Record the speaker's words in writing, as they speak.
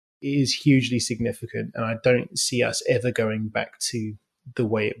is hugely significant, and I don't see us ever going back to the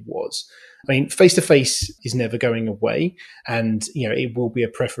way it was. I mean, face-to-face is never going away, and it will be a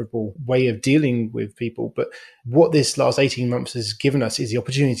preferable way of dealing with people. But what this last 18 months has given us is the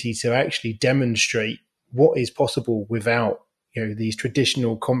opportunity to actually demonstrate what is possible without these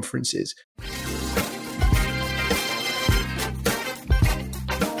traditional conferences.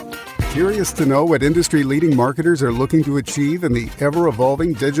 Curious to know what industry-leading marketers are looking to achieve in the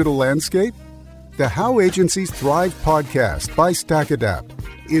ever-evolving digital landscape? The How Agencies Thrive podcast by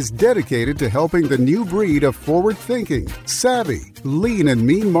StackAdapt is dedicated to helping the new breed of forward-thinking, savvy, lean and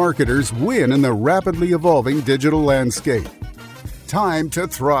mean marketers win in the rapidly evolving digital landscape. Time to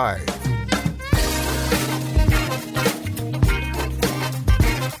thrive.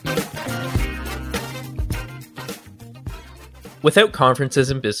 Without conferences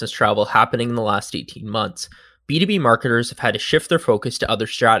and business travel happening in the last 18 months, B2B marketers have had to shift their focus to other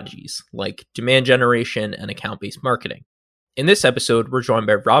strategies, like demand generation and account-based marketing. In this episode, we're joined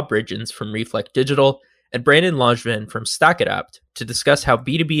by Rob Bridgens from Reflect Digital and Brandon Langevin from StackAdapt to discuss how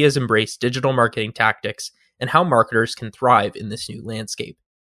B2B has embraced digital marketing tactics and how marketers can thrive in this new landscape.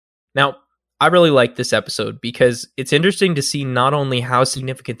 Now, I really like this episode because it's interesting to see not only how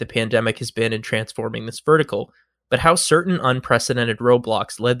significant the pandemic has been in transforming this vertical, but how certain unprecedented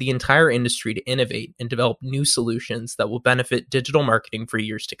roadblocks led the entire industry to innovate and develop new solutions that will benefit digital marketing for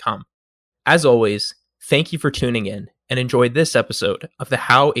years to come. As always, thank you for tuning in and enjoy this episode of the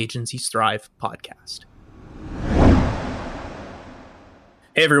How Agencies Thrive podcast.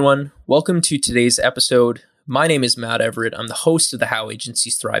 Hey everyone, welcome to today's episode. My name is Matt Everett. I'm the host of the How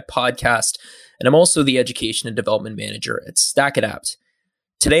Agencies Thrive podcast, and I'm also the Education and Development Manager at StackAdapt.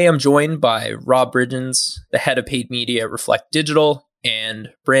 Today, I'm joined by Rob Bridgens, the head of paid media at Reflect Digital, and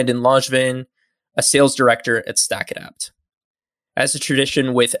Brandon Langevin, a sales director at StackAdapt. As a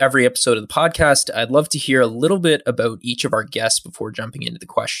tradition with every episode of the podcast, I'd love to hear a little bit about each of our guests before jumping into the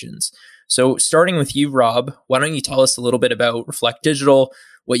questions. So starting with you, Rob, why don't you tell us a little bit about Reflect Digital,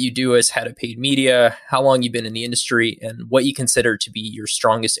 what you do as head of paid media, how long you've been in the industry, and what you consider to be your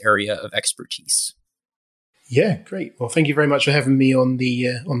strongest area of expertise. Yeah, great. Well, thank you very much for having me on the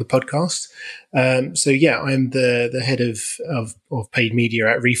podcast. I'm the head of paid media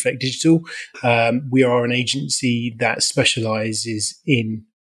at Reflect Digital. We are an agency that specializes in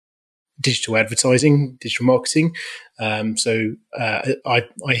digital advertising, digital marketing. I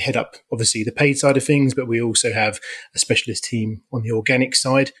head up obviously the paid side of things, but we also have a specialist team on the organic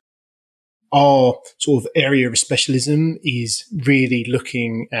side. Our sort of area of specialism is really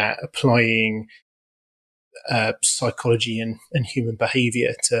looking at applying psychology and human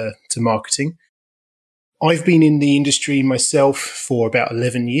behavior to marketing. I've been in the industry myself for about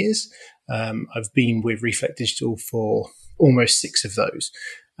 11 years. I've been with Reflect Digital for almost 6 of those.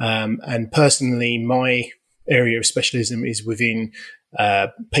 And personally, my area of specialism is within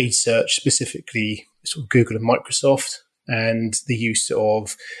paid search, specifically sort of Google and Microsoft, and the use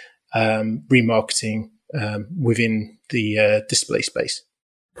of remarketing within the display space.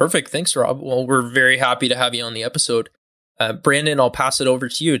 Perfect. Thanks, Rob. Well, we're very happy to have you on the episode. Brandon, I'll pass it over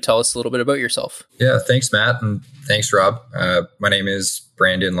to you. Tell us a little bit about yourself. Yeah, thanks, Matt. And thanks, Rob. My name is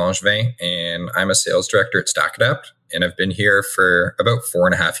Brandon Langevin, and I'm a sales director at StackAdapt. And I've been here for about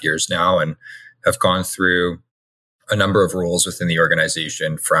 4.5 years now and have gone through a number of roles within the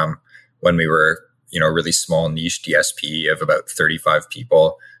organization from when we were, a really small niche DSP of about 35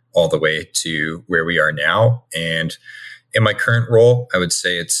 people all the way to where we are now. And in my current role, I would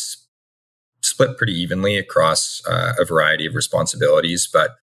say it's split pretty evenly across a variety of responsibilities,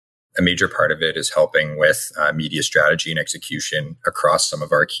 but a major part of it is helping with media strategy and execution across some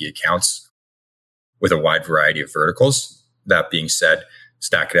of our key accounts with a wide variety of verticals. That being said,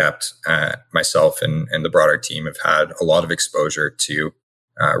 StackAdapt, myself and the broader team have had a lot of exposure to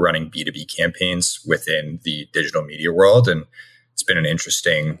running B2B campaigns within the digital media world. And it's been an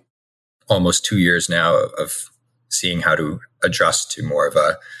interesting almost 2 years now of seeing how to adjust to more of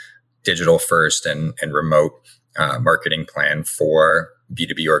a digital first and remote marketing plan for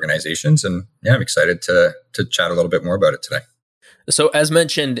B2B organizations. And yeah, I'm excited to chat a little bit more about it today. So as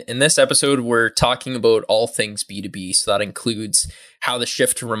mentioned, in this episode, we're talking about all things B2B. So that includes how the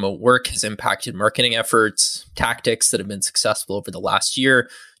shift to remote work has impacted marketing efforts, tactics that have been successful over the last year,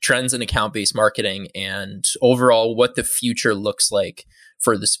 trends in account-based marketing, and overall what the future looks like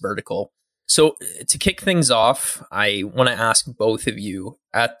for this vertical. So to kick things off, I want to ask both of you,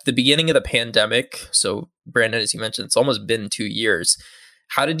 at the beginning of the pandemic, so Brandon, as you mentioned, it's almost been 2 years.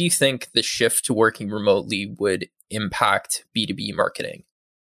 How did you think the shift to working remotely would impact B2B marketing?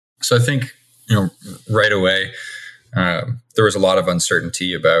 So I think, right away, there was a lot of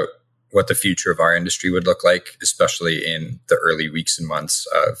uncertainty about what the future of our industry would look like, especially in the early weeks and months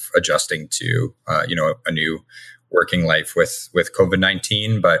of adjusting to, a new working life with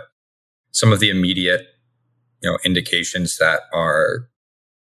COVID-19. But some of the immediate, indications that our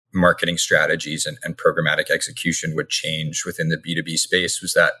marketing strategies and programmatic execution would change within the B2B space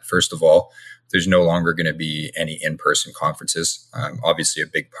was that, first of all, there's no longer going to be any in-person conferences. Obviously, a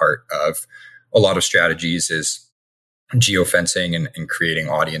big part of a lot of strategies is geofencing and creating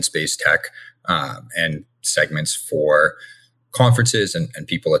audience-based tech and segments for conferences and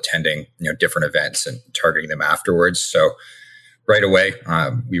people attending different events and targeting them afterwards. So right away,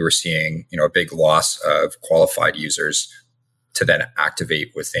 we were seeing a big loss of qualified users to then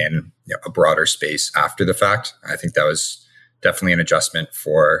activate within a broader space after the fact. I think that was definitely an adjustment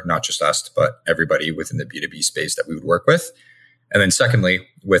for not just us, but everybody within the B2B space that we would work with. And then secondly,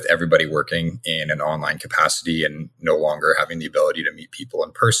 with everybody working in an online capacity and no longer having the ability to meet people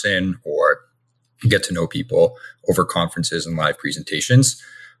in person or get to know people over conferences and live presentations,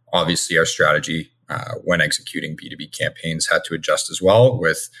 obviously our strategy when executing B2B campaigns had to adjust as well,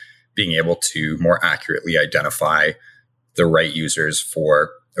 with being able to more accurately identify the right users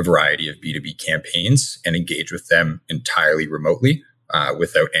for a variety of B2B campaigns and engage with them entirely remotely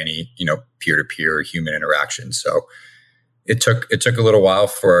without any, peer-to-peer human interaction. So it took a little while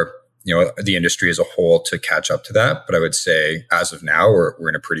for, the industry as a whole to catch up to that. But I would say as of now, we're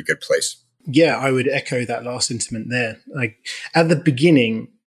in a pretty good place. Yeah, I would echo that last sentiment there. Like at the beginning,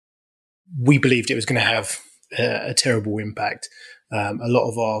 we believed it was going to have a terrible impact. A lot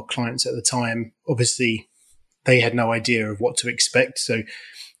of our clients at the time, obviously, they had no idea of what to expect. So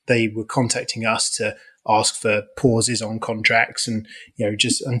they were contacting us to ask for pauses on contracts and,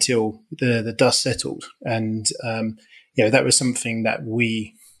 just until the dust settled. And, that was something that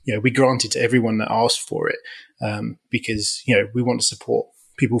we granted to everyone that asked for it because, we want to support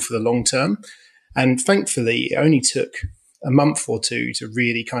people for the long term. And thankfully, it only took a month or two to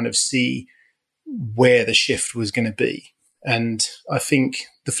really kind of see where the shift was going to be. And I think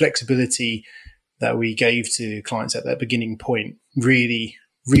the flexibility that we gave to clients at that beginning point really,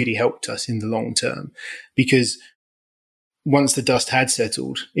 really helped us in the long term, because once the dust had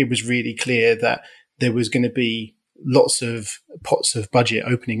settled, it was really clear that there was going to be lots of pots of budget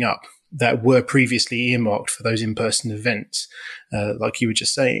opening up that were previously earmarked for those in-person events, like you were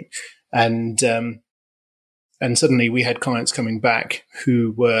just saying. And suddenly we had clients coming back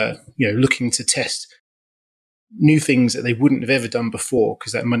who were, looking to test new things that they wouldn't have ever done before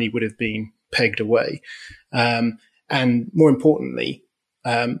because that money would have been pegged away. And more importantly,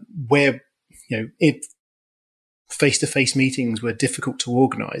 where, if face-to-face meetings were difficult to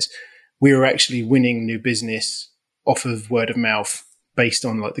organize, we were actually winning new business off of word of mouth based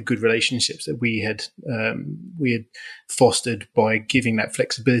on like the good relationships that we had fostered by giving that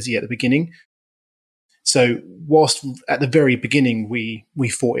flexibility at the beginning. So whilst at the very beginning we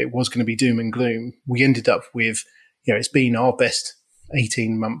thought it was going to be doom and gloom, we ended up with, it's been our best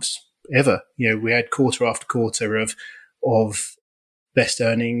 18 months ever. We had quarter after quarter of best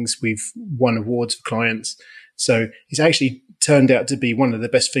earnings. We've won awards for clients. So it's actually turned out to be one of the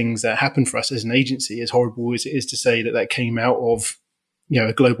best things that happened for us as an agency, as horrible as it is to say that came out of,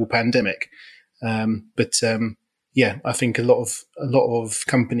 a global pandemic. But I think a lot of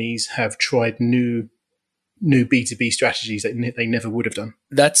companies have tried new B2B strategies that they never would have done.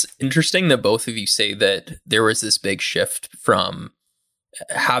 That's interesting that both of you say that there was this big shift from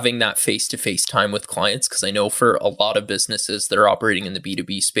having that face-to-face time with clients, because I know for a lot of businesses that are operating in the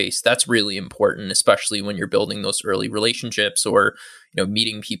B2B space, that's really important, especially when you're building those early relationships or,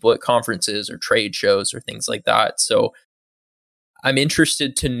 meeting people at conferences or trade shows or things like that. So I'm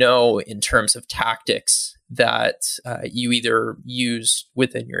interested to know, in terms of tactics that you either used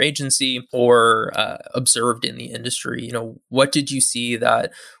within your agency or observed in the industry. What did you see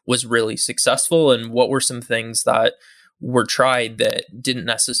that was really successful, and what were some things that were tried that didn't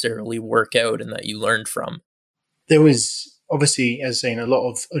necessarily work out and that you learned from? There was obviously, as saying, a lot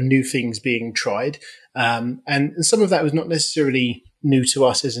of new things being tried. And some of that was not necessarily new to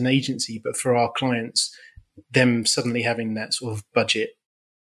us as an agency, but for our clients, them suddenly having that sort of budget,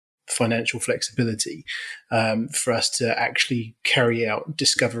 financial flexibility for us to actually carry out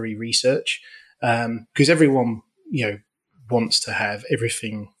discovery research. Because everyone, wants to have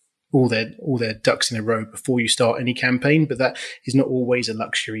everything, all their ducks in a row before you start any campaign, but that is not always a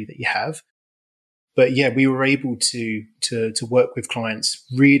luxury that you have. But yeah, we were able to work with clients,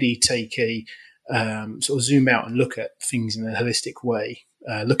 really take a sort of zoom out and look at things in a holistic way,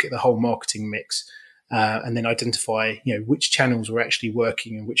 look at the whole marketing mix, and then identify, which channels were actually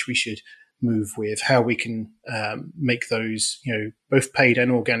working and which we should move with, how we can make those, both paid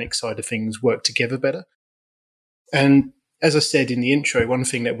and organic side of things work together better. And as I said in the intro, one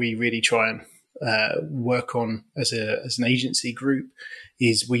thing that we really try and work on as an agency group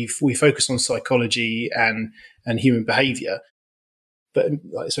is we focus on psychology and human behavior. But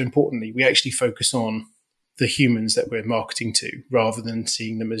so importantly, we actually focus on the humans that we're marketing to rather than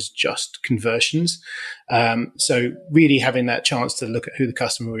seeing them as just conversions. So really having that chance to look at who the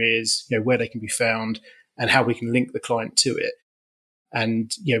customer is, where they can be found and how we can link the client to it.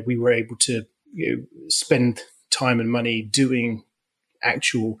 And, we were able to spend time and money doing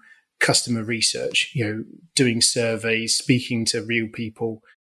actual customer research, doing surveys, speaking to real people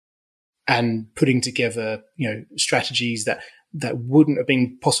and putting together, strategies that wouldn't have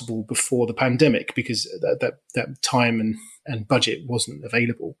been possible before the pandemic because that time and budget wasn't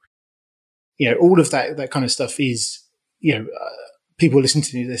available. All of that kind of stuff is, people listening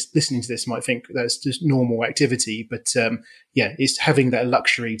to this might think that's just normal activity, but it's having that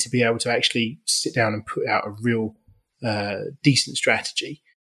luxury to be able to actually sit down and put out a real decent strategy.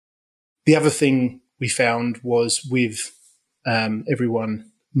 The other thing we found was with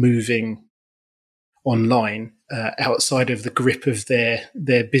everyone moving online outside of the grip of their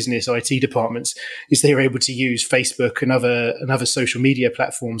business IT departments, is they were able to use Facebook and other social media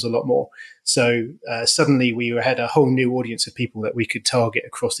platforms a lot more. So suddenly we had a whole new audience of people that we could target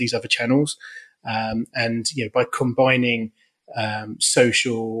across these other channels. And by combining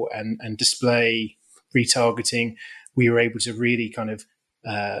social and display retargeting, we were able to really kind of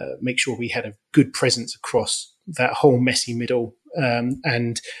make sure we had a good presence across that whole messy middle.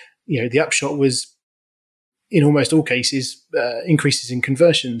 And the upshot was, in almost all cases, increases in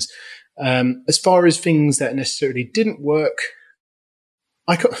conversions. As far as things that necessarily didn't work,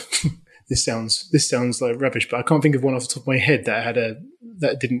 I can't. This sounds like rubbish, but I can't think of one off the top of my head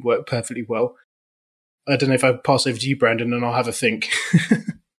that didn't work perfectly well. I don't know if I pass over to you, Brandon, and I'll have a think.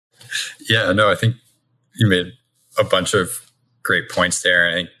 Yeah, no, I think you made a bunch of great points there.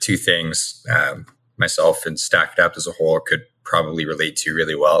 I think two things myself and StackAdapt as a whole could probably relate to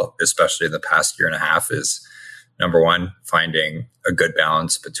really well, especially in the past year and a half, is number one, finding a good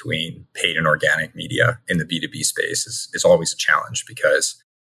balance between paid and organic media in the B2B space is always a challenge, because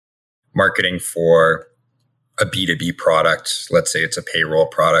marketing for a B2B product, let's say it's a payroll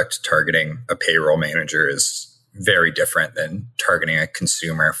product, targeting a payroll manager is very different than targeting a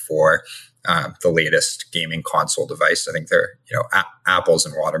consumer for the latest gaming console device. I think they're apples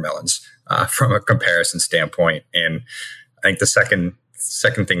and watermelons from a comparison standpoint. And I think the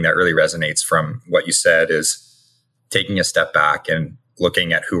second thing that really resonates from what you said is taking a step back and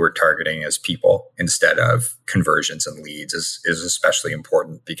looking at who we're targeting as people instead of conversions and leads is especially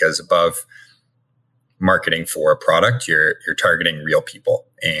important, because above marketing for a product, you're targeting real people,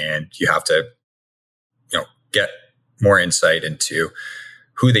 and you have to get more insight into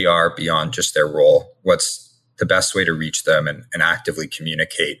who they are beyond just their role. What's the best way to reach them and actively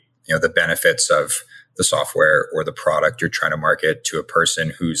communicate the benefits of the software or the product you're trying to market to a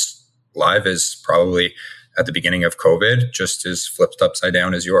person whose life is probably at the beginning of COVID just as flipped upside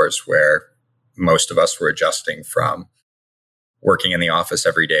down as yours, where most of us were adjusting from working in the office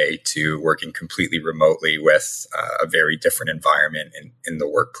every day to working completely remotely with a very different environment in the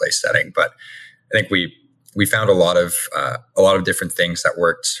workplace setting. But I think we found a lot of different things that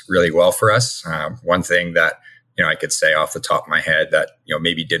worked really well for us. One thing that I could say off the top of my head that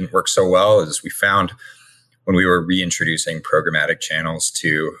maybe didn't work so well is we found when we were reintroducing programmatic channels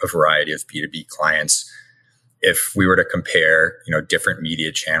to a variety of B2B clients, if we were to compare different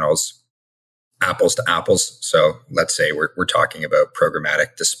media channels apples to apples, so let's say we're talking about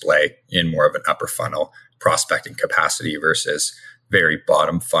programmatic display in more of an upper funnel prospecting capacity versus very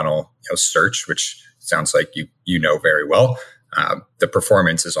bottom funnel search, which sounds like you know very well, the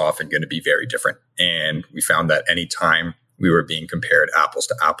performance is often going to be very different. And we found that anytime we were being compared apples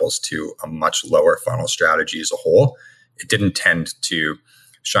to apples to a much lower funnel strategy as a whole, it didn't tend to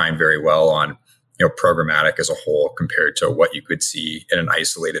shine very well on programmatic as a whole compared to what you could see in an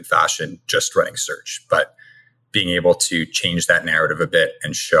isolated fashion just running search. But being able to change that narrative a bit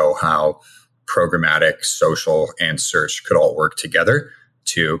and show how programmatic, social, and search could all work together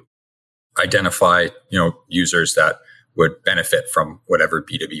to identify users that would benefit from whatever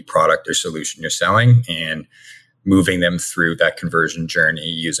B2B product or solution you're selling, and moving them through that conversion journey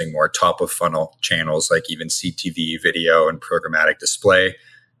using more top of funnel channels like even CTV, video, and programmatic display,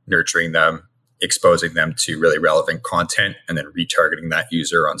 nurturing them, exposing them to really relevant content, and then retargeting that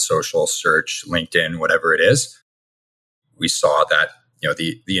user on social, search, LinkedIn, whatever it is. We saw that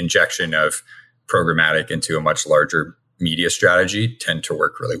the injection of programmatic into a much larger media strategy tend to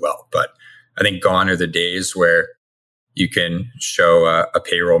work really well. But I think gone are the days where you can show a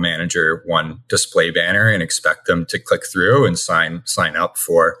payroll manager one display banner and expect them to click through and sign up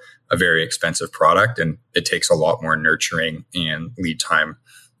for a very expensive product. And it takes a lot more nurturing and lead time,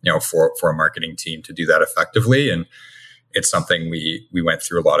 for a marketing team to do that effectively. And it's something we went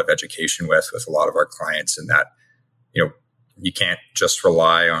through a lot of education with a lot of our clients, in that, you can't just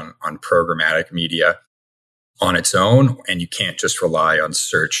rely on programmatic media on its own, and you can't just rely on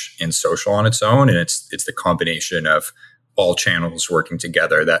search and social on its own. And it's the combination of all channels working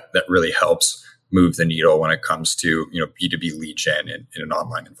together that really helps move the needle when it comes to B2B lead gen in an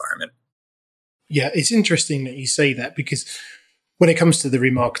online environment. Yeah, it's interesting that you say that, because when it comes to the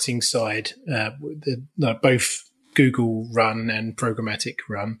remarketing side, both Google run and programmatic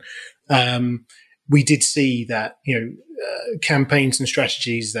run, we did see that campaigns and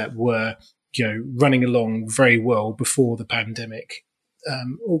strategies that were running along very well before the pandemic,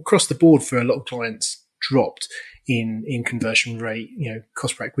 across the board for a lot of clients, dropped in conversion rate.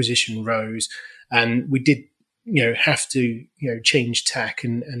 Cost per acquisition rose, and we did have to change tack,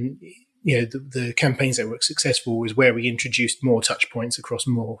 and the campaigns that were successful was where we introduced more touch points across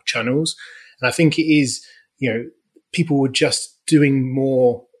more channels. And I think it is people were just doing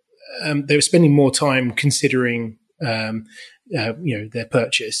more. They were spending more time considering their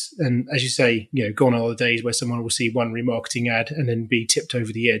purchase. And as you say, gone are the days where someone will see one remarketing ad and then be tipped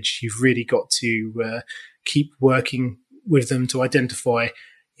over the edge. You've really got to keep working with them to identify,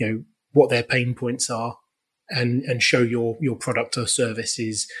 what their pain points are, and show your product or service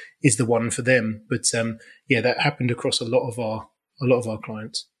is the one for them. But that happened across a lot of our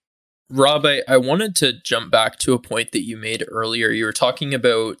clients. Rob, I wanted to jump back to a point that you made earlier. You were talking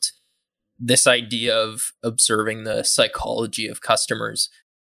about this idea of observing the psychology of customers.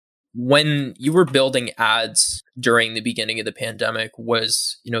 When you were building ads during the beginning of the pandemic,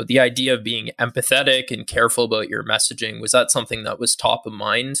 was, the idea of being empathetic and careful about your messaging, was that something that was top of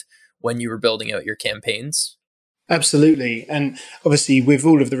mind when you were building out your campaigns? Absolutely. And obviously with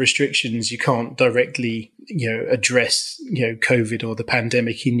all of the restrictions, you can't directly, address, COVID or the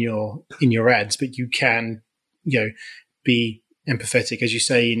pandemic in your ads, but you can, be empathetic, as you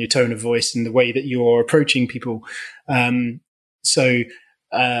say, in your tone of voice and the way that you're approaching people. With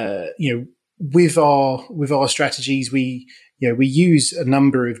our strategies, we use a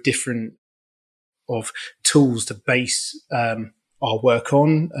number of different tools to base our work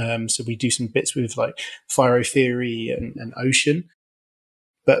on. So we do some bits with like Firo Theory and Ocean,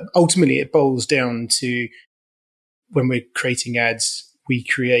 but ultimately it boils down to, when we're creating ads, we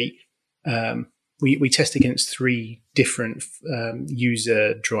create we test against 3 different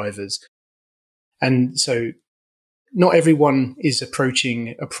user drivers. And so not everyone is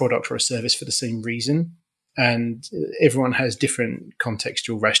approaching a product or a service for the same reason. And everyone has different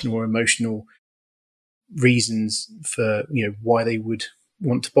contextual, rational, or emotional reasons for, why they would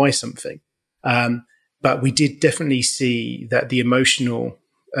want to buy something. But we did definitely see that the emotional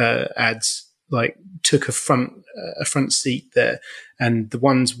ads took a front seat there, and the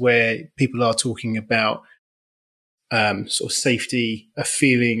ones where people are talking about sort of safety, a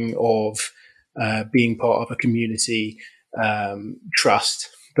feeling of being part of a community, trust,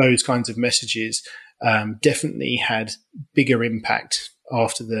 those kinds of messages definitely had bigger impact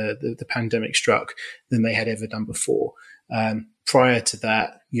after the pandemic struck than they had ever done before. Prior to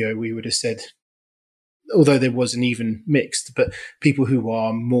that, we would have said, although there was an even mixed, but people who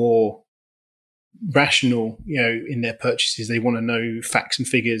are more rational, in their purchases, they want to know facts and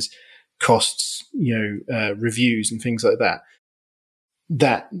figures, costs, reviews and things like that.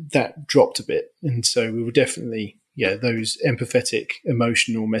 That dropped a bit. And so we were definitely, those empathetic,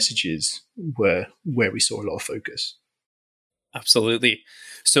 emotional messages were where we saw a lot of focus. Absolutely.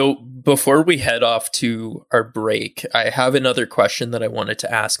 So before we head off to our break, I have another question that I wanted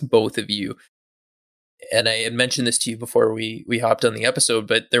to ask both of you. And I had mentioned this to you before we hopped on the episode,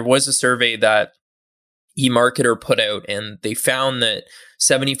 but there was a survey that eMarketer put out, and they found that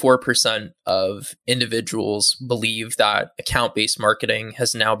 74% of individuals believe that account-based marketing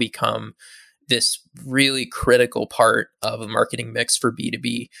has now become this really critical part of a marketing mix for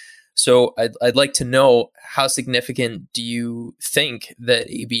B2B. So I'd like to know, how significant do you think that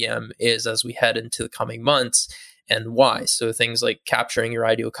ABM is as we head into the coming months, and why? So things like capturing your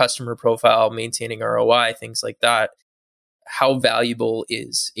ideal customer profile, maintaining ROI, things like that. How valuable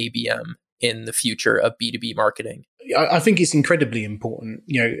is ABM in the future of B2B marketing? I think it's incredibly important.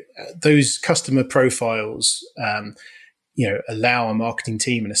 Those customer profiles, allow a marketing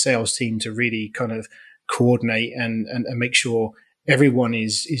team and a sales team to really kind of coordinate and make sure everyone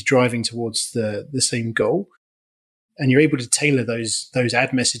is driving towards the same goal. and you're able to tailor those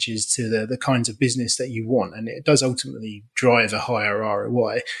ad messages to the kinds of business that you want, and it does ultimately drive a higher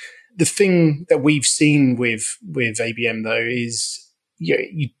ROI. The thing that we've seen with ABM though is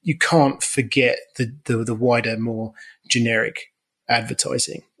you can't forget the wider, more generic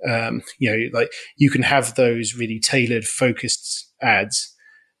advertising. Like you can have those really tailored, focused ads,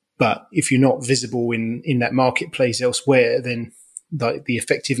 but if you're not visible in that marketplace elsewhere, then like the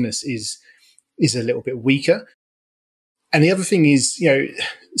effectiveness is a little bit weaker. And the other thing is,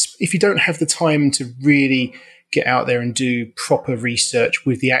 if you don't have the time to really get out there and do proper research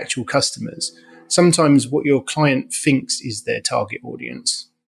with the actual customers, sometimes what your client thinks is their target audience,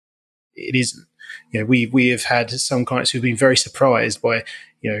 it isn't. We have had some clients who've been very surprised by,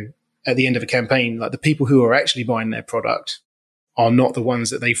 at the end of a campaign, like the people who are actually buying their product are not the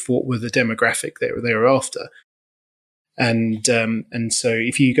ones that they thought were the demographic they were after. And so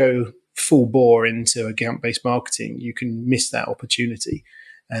if you go full bore into account-based marketing, you can miss that opportunity.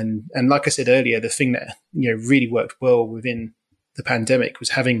 And like I said earlier, the thing that really worked well within the pandemic was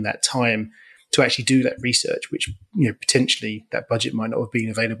having that time to actually do that research, which potentially that budget might not have been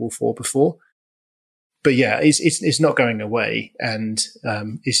available for before. But yeah, it's not going away, and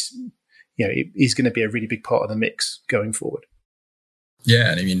it's it is going to be a really big part of the mix going forward.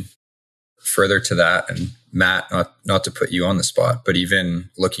 Yeah, and I mean, further to that, and Matt, not to put you on the spot, but even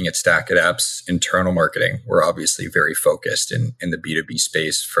looking at StackAdapt's internal marketing, we're obviously very focused in the B2B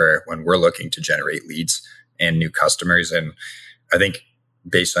space for when we're looking to generate leads and new customers. And I think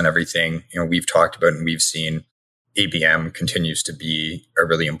based on everything we've talked about and we've seen, ABM continues to be a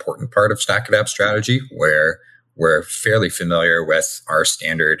really important part of StackAdapt's strategy, where we're fairly familiar with our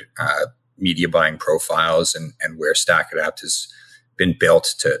standard media buying profiles and where StackAdapt has been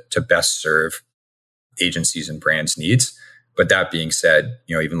built to best serve agencies and brands' needs. But that being said,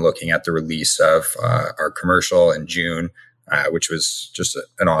 even looking at the release of our commercial in June, which was just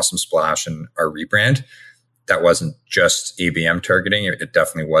an awesome splash, and our rebrand, that wasn't just ABM targeting. It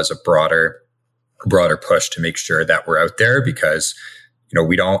definitely was a broader push to make sure that we're out there, because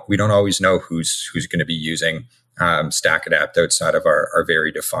we don't always know who's going to be using StackAdapt outside of our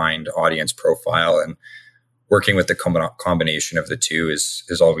very defined audience profile. And working with the combination of the two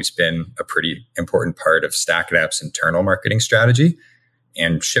has always been a pretty important part of StackAdapt's internal marketing strategy.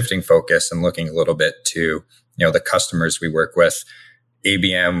 And shifting focus and looking a little bit to the customers we work with,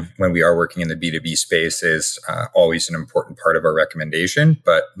 ABM, when we are working in the B2B space, is always an important part of our recommendation,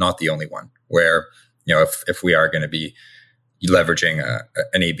 but not the only one. Where if we are going to be leveraging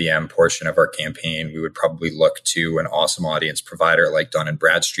an ABM portion of our campaign, we would probably look to an awesome audience provider like Dun &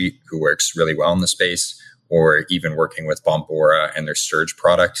 Bradstreet, who works really well in the space, or even working with Bombora and their Surge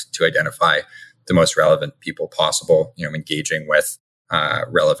product to identify the most relevant people possible, engaging with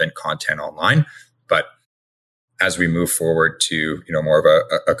relevant content online. But as we move forward to more of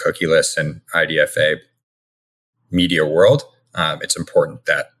a cookieless and IDFA media world, it's important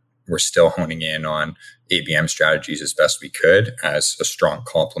that we're still honing in on ABM strategies as best we could as a strong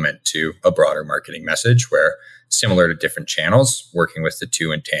complement to a broader marketing message, where, similar to different channels, working with the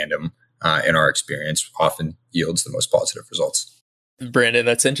two in tandem, in our experience, often yields the most positive results. Brandon,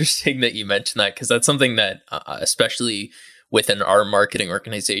 that's interesting that you mentioned that, because that's something that, especially within our marketing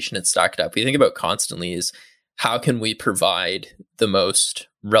organization at StackAdapt, we think about constantly is how can we provide the most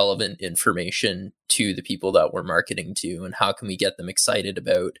relevant information to the people that we're marketing to, and how can we get them excited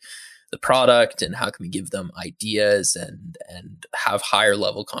about the product, and how can we give them ideas and have higher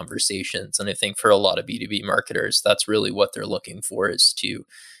level conversations. And I think for a lot of B2B marketers, that's really what they're looking for, is to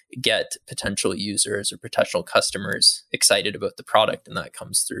get potential users or potential customers excited about the product. And that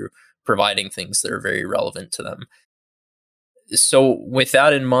comes through providing things that are very relevant to them. So with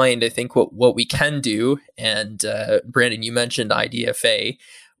that in mind, I think what we can do, and Brandon, you mentioned IDFA,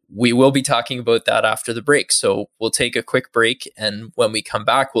 we will be talking about that after the break. So we'll take a quick break, and when we come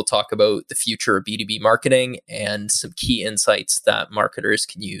back, we'll talk about the future of B2B marketing and some key insights that marketers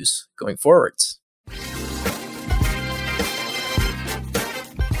can use going forwards.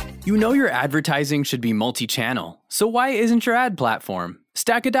 Your advertising should be multi-channel. So why isn't your ad platform?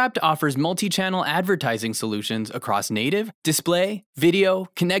 StackAdapt offers multi-channel advertising solutions across native, display, video,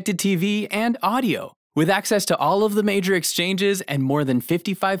 connected TV, and audio, with access to all of the major exchanges and more than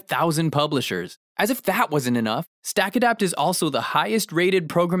 55,000 publishers. As if that wasn't enough, StackAdapt is also the highest-rated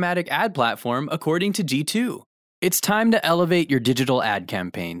programmatic ad platform according to G2. It's time to elevate your digital ad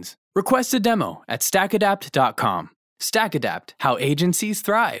campaigns. Request a demo at stackadapt.com. StackAdapt, how agencies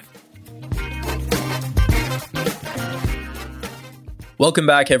thrive. Welcome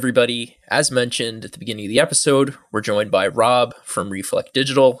back, everybody. As mentioned at the beginning of the episode, we're joined by Rob from Reflect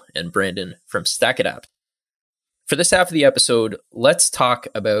Digital and Brandon from StackAdapt. For this half of the episode, let's talk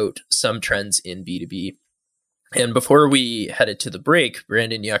about some trends in B2B. And before we headed to the break,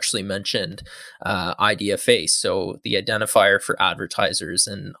 Brandon, you actually mentioned IDFA, so the identifier for advertisers.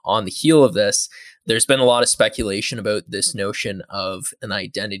 And on the heel of this, there's been a lot of speculation about this notion of an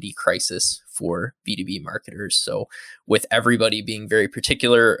identity crisis for B2B marketers. So with everybody being very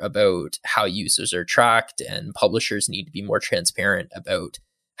particular about how users are tracked, and publishers need to be more transparent about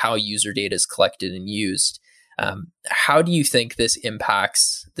how user data is collected and used, how do you think this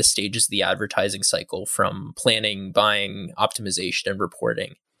impacts the stages of the advertising cycle, from planning, buying, optimization, and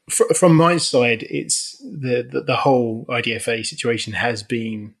reporting? From my side, it's the whole IDFA situation has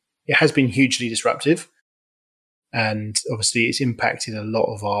been hugely disruptive, and obviously it's impacted a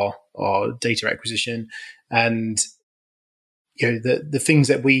lot of our data acquisition, and the things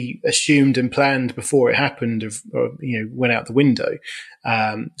that we assumed and planned before it happened went out the window.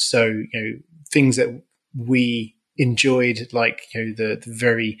 So things that we enjoyed, like the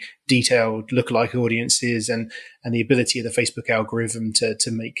very detailed lookalike audiences and the ability of the Facebook algorithm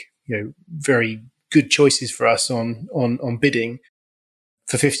to make very good choices for us on bidding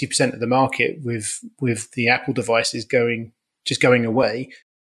for 50% of the market, with the Apple devices going away.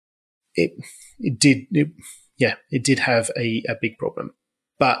 It did have a big problem.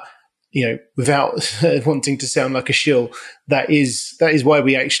 But without wanting to sound like a shill, that is why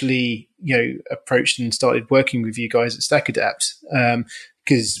we actually approached and started working with you guys at StackAdapt,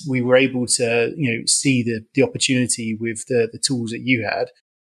 because we were able to see the opportunity with the tools that you had.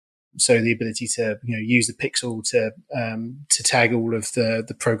 So the ability to use the pixel to tag all of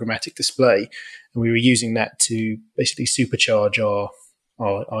the programmatic display, and we were using that to basically supercharge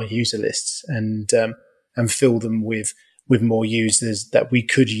our user lists and fill them with more users that we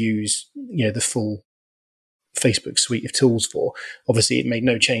could use the full Facebook suite of tools for. Obviously, it made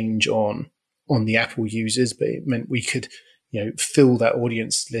no change on the Apple users, but it meant we could fill that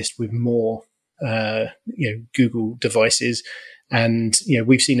audience list with more Google devices. And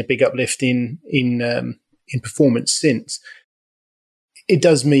we've seen a big uplift in performance since. It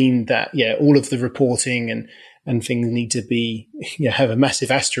does mean that all of the reporting and things need to be have a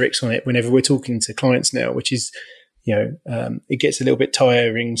massive asterisk on it whenever we're talking to clients now, which is it gets a little bit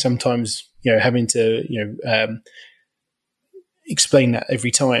tiring sometimes, having to explain that every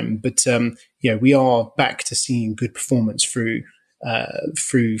time. But we are back to seeing good performance through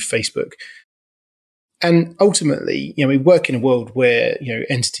Facebook. And ultimately, we work in a world where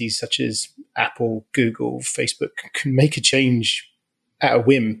entities such as Apple, Google, Facebook can make a change at a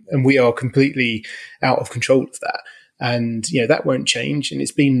whim, and we are completely out of control of that. And that won't change, and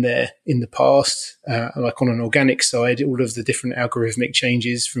it's been there in the past. Like on an organic side, all of the different algorithmic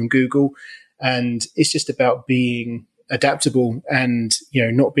changes from Google, and it's just about being adaptable and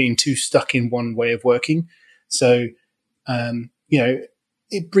not being too stuck in one way of working. So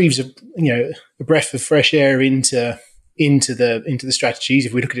it breathes a breath of fresh air into the strategies,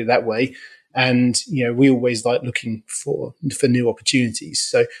 if we look at it that way. And we always like looking for new opportunities.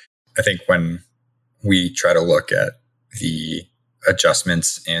 So I think when we try to look at the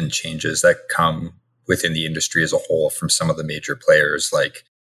adjustments and changes that come within the industry as a whole from some of the major players like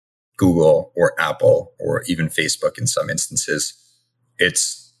Google or Apple or even Facebook in some instances,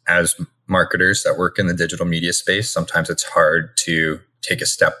 it's, as marketers that work in the digital media space, sometimes it's hard to take a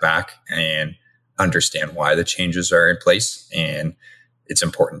step back and understand why the changes are in place. And it's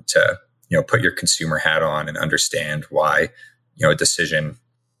important to, put your consumer hat on and understand why, a decision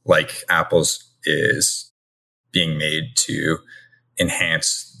like Apple's is being made to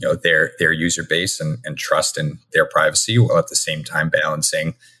enhance, their user base and trust in their privacy, while at the same time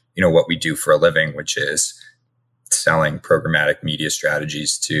balancing, what we do for a living, which is selling programmatic media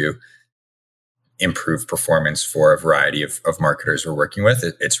strategies to improve performance for a variety of marketers we're working with.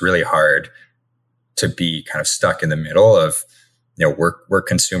 It's really hard to be kind of stuck in the middle of, we're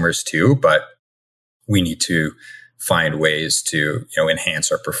consumers too, but we need to find ways to,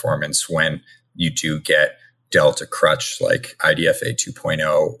 enhance our performance when you do get dealt a crutch like IDFA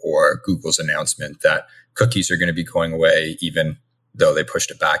 2.0 or Google's announcement that cookies are going to be going away, even though they pushed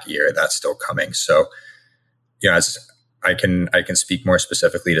it back a year. That's still coming. So, as I can speak more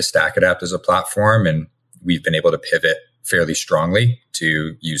specifically to StackAdapt as a platform, and we've been able to pivot fairly strongly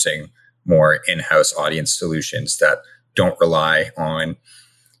to using more in-house audience solutions that don't rely on,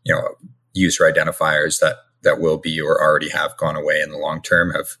 user identifiers that will be or already have gone away in the long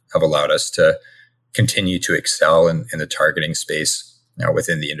term, have allowed us to continue to excel in the targeting space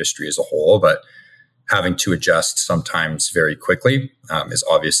within the industry as a whole. But having to adjust sometimes very quickly is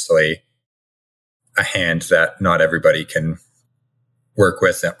obviously a hand that not everybody can work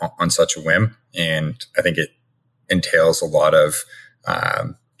with on such a whim. And I think it entails a lot of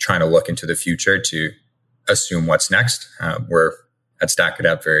trying to look into the future to assume what's next. We're at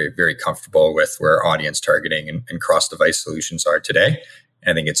StackAdapt very, very comfortable with where audience targeting and cross-device solutions are today.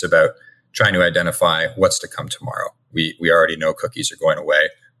 And I think it's about trying to identify what's to come tomorrow. We already know cookies are going away.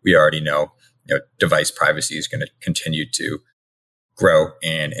 We already know, device privacy is going to continue to grow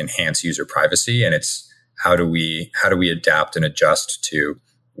and enhance user privacy. And it's how do we adapt and adjust to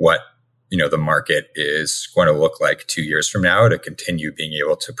what the market is going to look like 2 years from now to continue being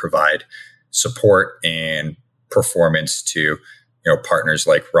able to provide support and performance to partners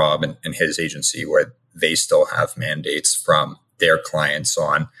like Rob and his agency, where they still have mandates from their clients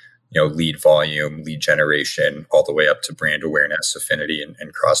on lead volume, lead generation, all the way up to brand awareness, affinity,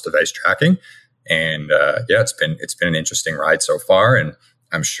 and cross-device tracking. And it's been an interesting ride so far, and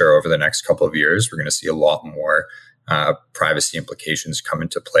I'm sure over the next couple of years we're going to see a lot more privacy implications come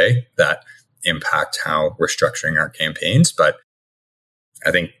into play that impact how we're structuring our campaigns. But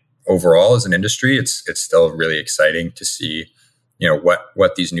I think overall, as an industry, it's still really exciting to see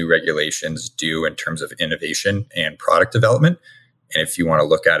what these new regulations do in terms of innovation and product development. And if you want to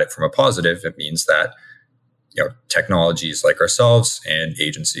look at it from a positive, it means that technologies like ourselves and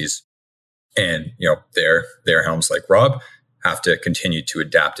agencies and their helms like Rob have to continue to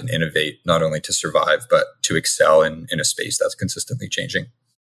adapt and innovate, not only to survive but to excel in a space that's consistently changing.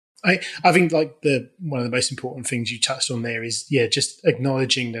 I think like one of the most important things you touched on there is just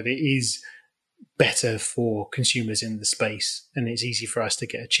acknowledging that it is better for consumers in the space, and it's easy for us to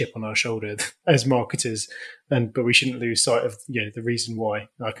get a chip on our shoulder as marketers, but we shouldn't lose sight of the reason why.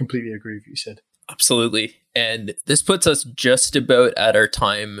 I completely agree with what you said. Absolutely. And this puts us just about at our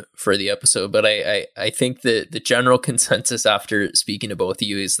time for the episode, but I think that the general consensus after speaking to both of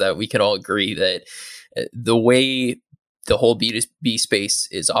you is that we can all agree that the way the whole B2B space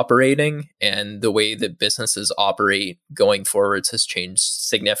is operating and the way that businesses operate going forwards has changed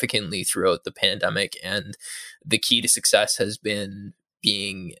significantly throughout the pandemic. And the key to success has been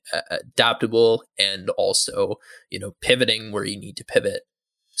being adaptable and also, pivoting where you need to pivot.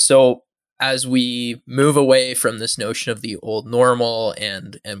 So as we move away from this notion of the old normal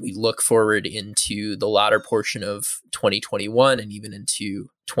and we look forward into the latter portion of 2021 and even into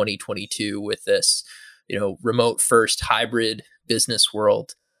 2022 with this remote first hybrid business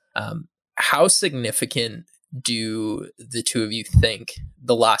world, how significant do the two of you think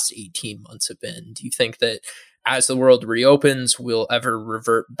the last 18 months have been? Do you think that as the world reopens, we'll ever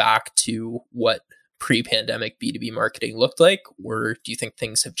revert back to what pre-pandemic B2B marketing looked like, or do you think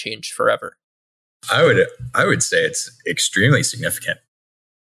things have changed forever? I would say it's extremely significant.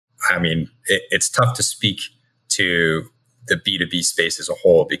 I mean, it's tough to speak to the B2B space as a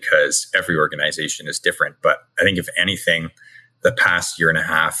whole because every organization is different. But I think if anything, the past year and a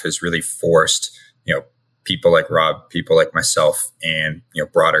half has really forced, people like Rob, people like myself, and,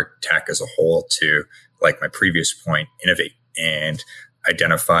 broader tech as a whole to, like my previous point, innovate and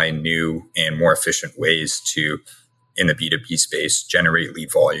identify new and more efficient ways to, in the B2B space, generate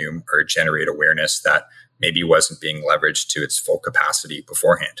lead volume or generate awareness that maybe wasn't being leveraged to its full capacity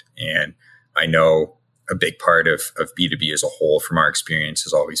beforehand. And I know a big part of B2B as a whole from our experience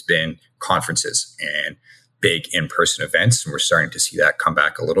has always been conferences and big in-person events. And we're starting to see that come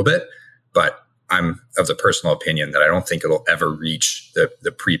back a little bit. But I'm of the personal opinion that I don't think it'll ever reach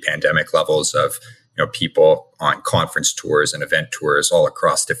the pre-pandemic levels of people on conference tours and event tours all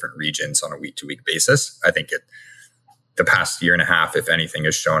across different regions on a week-to-week basis. I think the past year and a half, if anything,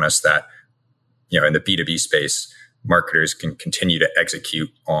 has shown us that in the B2B space, marketers can continue to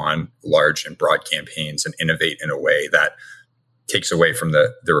execute on large and broad campaigns and innovate in a way that takes away from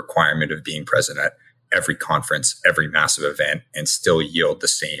the requirement of being present at every conference, every massive event, and still yield the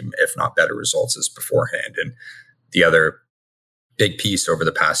same, if not better results as beforehand. And the other big piece over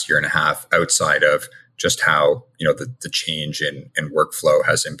the past year and a half, outside of just how, the change in workflow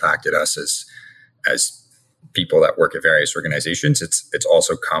has impacted us as people that work at various organizations, it's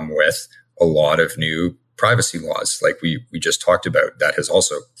also come with a lot of new privacy laws, like we just talked about, that has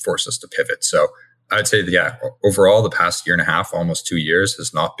also forced us to pivot. So I'd say that, overall, the past year and a half, almost 2 years,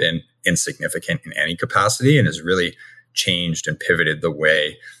 has not been insignificant in any capacity and has really changed and pivoted the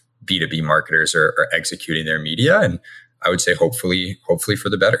way B2B marketers are executing their media. And I would say hopefully for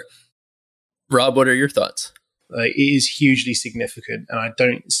the better. Rob, what are your thoughts? It is hugely significant, and I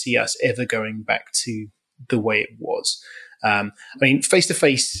don't see us ever going back to the way it was.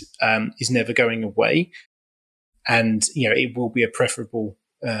 Face-to-face is never going away, and it will be a preferable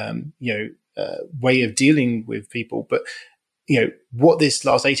way of dealing with people. But what this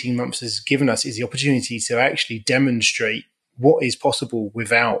last 18 months has given us is the opportunity to actually demonstrate what is possible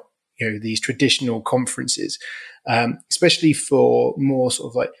without these traditional conferences. especially for more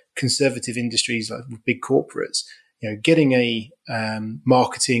sort of like conservative industries like big corporates. Getting a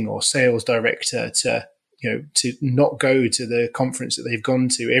marketing or sales director to not go to the conference that they've gone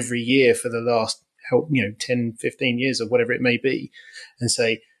to every year for the last 10, 15 years or whatever it may be, and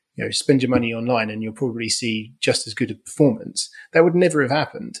say, spend your money online and you'll probably see just as good a performance. That would never have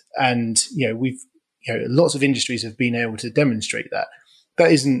happened. And, lots of industries have been able to demonstrate that.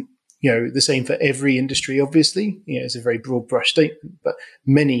 That isn't, the same for every industry, obviously. It's a very broad brush statement, but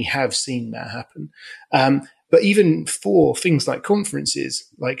many have seen that happen. But even for things like conferences,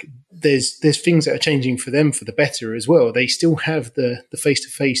 like there's things that are changing for them for the better as well. They still have the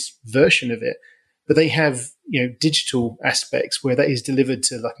face-to-face version of it, but they have, digital aspects where that is delivered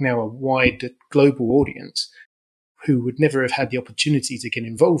to like now a wide global audience who would never have had the opportunity to get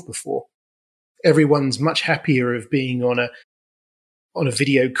involved before. Everyone's much happier of being on a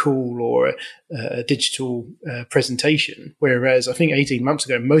video call or a digital presentation. Whereas I think 18 months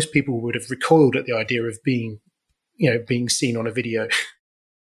ago, most people would have recoiled at the idea of being seen on a video.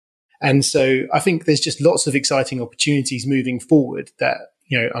 And so I think there's just lots of exciting opportunities moving forward that,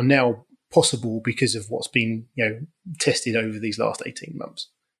 are now possible because of what's been, tested over these last 18 months.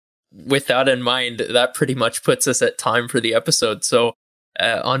 With that in mind, that pretty much puts us at time for the episode. So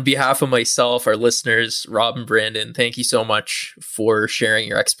on behalf of myself, our listeners, Rob and Brandon, thank you so much for sharing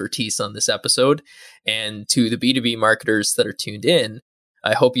your expertise on this episode. And to the B2B marketers that are tuned in,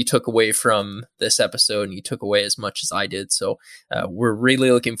 I hope you took away from this episode and you took away as much as I did. So we're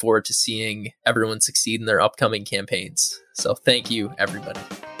really looking forward to seeing everyone succeed in their upcoming campaigns. So thank you, everybody.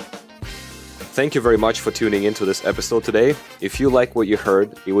 Thank you very much for tuning into this episode today. If you like what you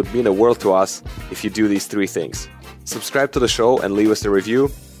heard, it would mean the world to us if you do these 3 things. Subscribe to the show and leave us a review.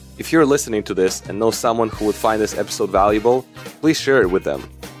 If you're listening to this and know someone who would find this episode valuable, please share it with them.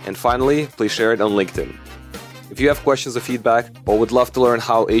 And finally, please share it on LinkedIn. If you have questions or feedback, or would love to learn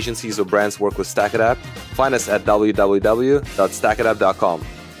how agencies or brands work with StackAdapt, find us at www.stackadapt.com.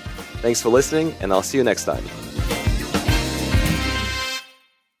 Thanks for listening, and I'll see you next time.